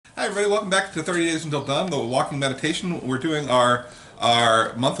Hi everybody, welcome back to 30 Days Until Dawn, the walking meditation. We're doing our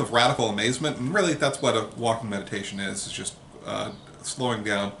month of radical amazement, and really that's what a walking meditation is. It's just slowing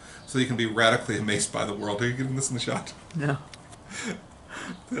down so you can be radically amazed by the world. Are you getting this in the shot? No.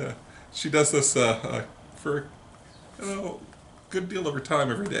 She does this for a good deal of her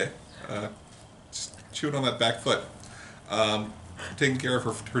time every day. Just chewing on that back foot, taking care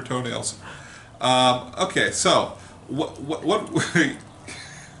of her toenails. Okay, so what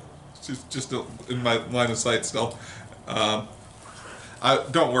just in my line of sight still.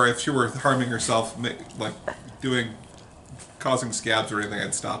 Don't worry, if she were harming herself, like causing scabs or anything,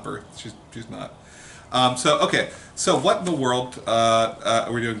 I'd stop her. She's not. So what in the world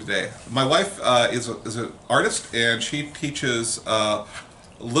are we doing today? My wife is an artist, and she teaches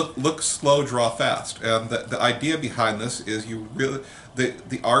look slow, draw fast. And the idea behind this is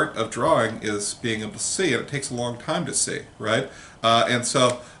the art of drawing is being able to see, and it takes a long time to see, right? And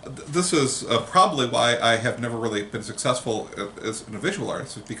so this is probably why I have never really been successful as a visual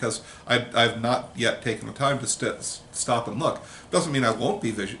artist, is because I've not yet taken the time to stop and look. Doesn't mean I won't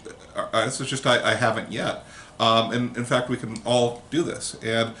be visual artist, it's just I haven't yet. And in fact, we can all do this,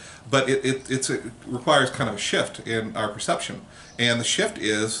 but it requires kind of a shift in our perception, and the shift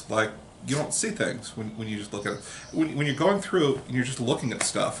is like you don't see things when you just look at it. When you're going through and you're just looking at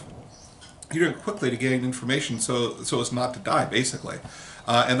stuff, you're doing it quickly to gain information so as not to die, basically,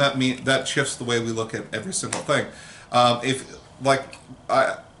 and that shifts the way we look at every single thing. If like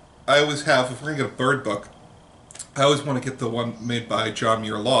I always have, if we're gonna get a bird book, I always want to get the one made by John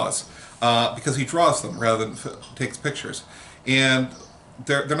Muir Laws, because he draws them rather than takes pictures, and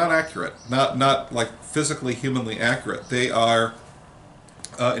they're not accurate, not like physically, humanly accurate. They are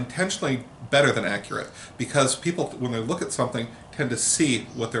intentionally better than accurate, because people, when they look at something, tend to see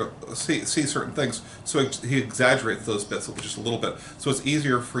certain things. So he exaggerates those bits just a little bit. So it's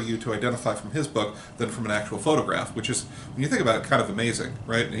easier for you to identify from his book than from an actual photograph, which is, when you think about it, kind of amazing,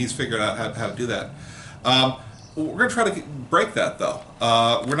 right? And he's figured out how to do that. We're going to try to break that, though.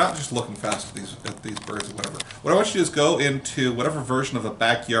 We're not just looking fast at these birds or whatever. What I want you to do is go into whatever version of a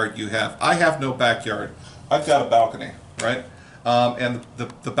backyard you have. I have no backyard. I've got a balcony, right? And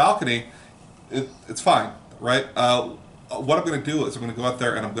the balcony, it's fine, right? What I'm going to do is I'm going to go out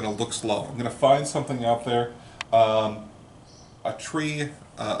there and I'm going to look slow. I'm going to find something out there, a tree.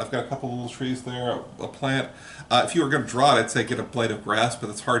 I've got a couple of little trees there, a plant. If you were going to draw it, I'd say get a blade of grass, but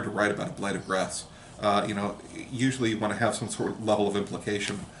it's hard to write about a blade of grass. Usually you want to have some sort of level of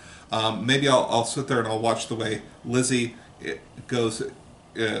implication. Maybe I'll sit there and I'll watch the way Lizzie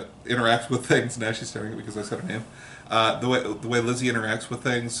interacts with things. Now she's staring at me because I said her name. The way Lizzie interacts with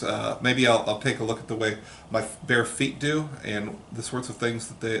things. Maybe I'll take a look at the way my bare feet do, and the sorts of things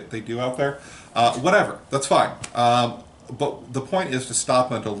that they do out there. Whatever, that's fine. But the point is to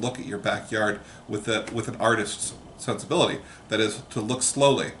stop and to look at your backyard with an artist's sensibility. That is, to look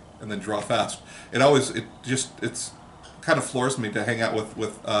slowly and then draw fast. It's kind of floors me to hang out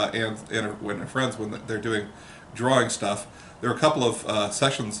with Anne and her friends when they're doing drawing stuff. There were a couple of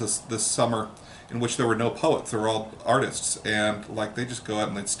sessions this summer in which there were no poets. They were all artists, and like they just go out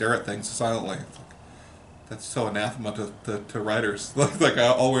and they'd stare at things silently. It's like, that's so anathema to writers. like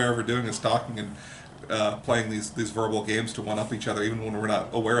all we're ever doing is talking and playing these verbal games to one up each other, even when we're not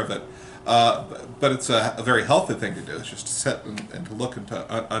aware of it. But it's a very healthy thing to do. It's just to sit and to look and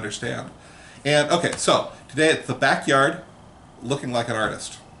to understand. And okay, so today it's the backyard looking like an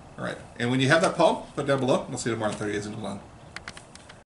artist. All right. And when you have that poem, put it down below. We'll see you tomorrow in 30 Days Until Dawn.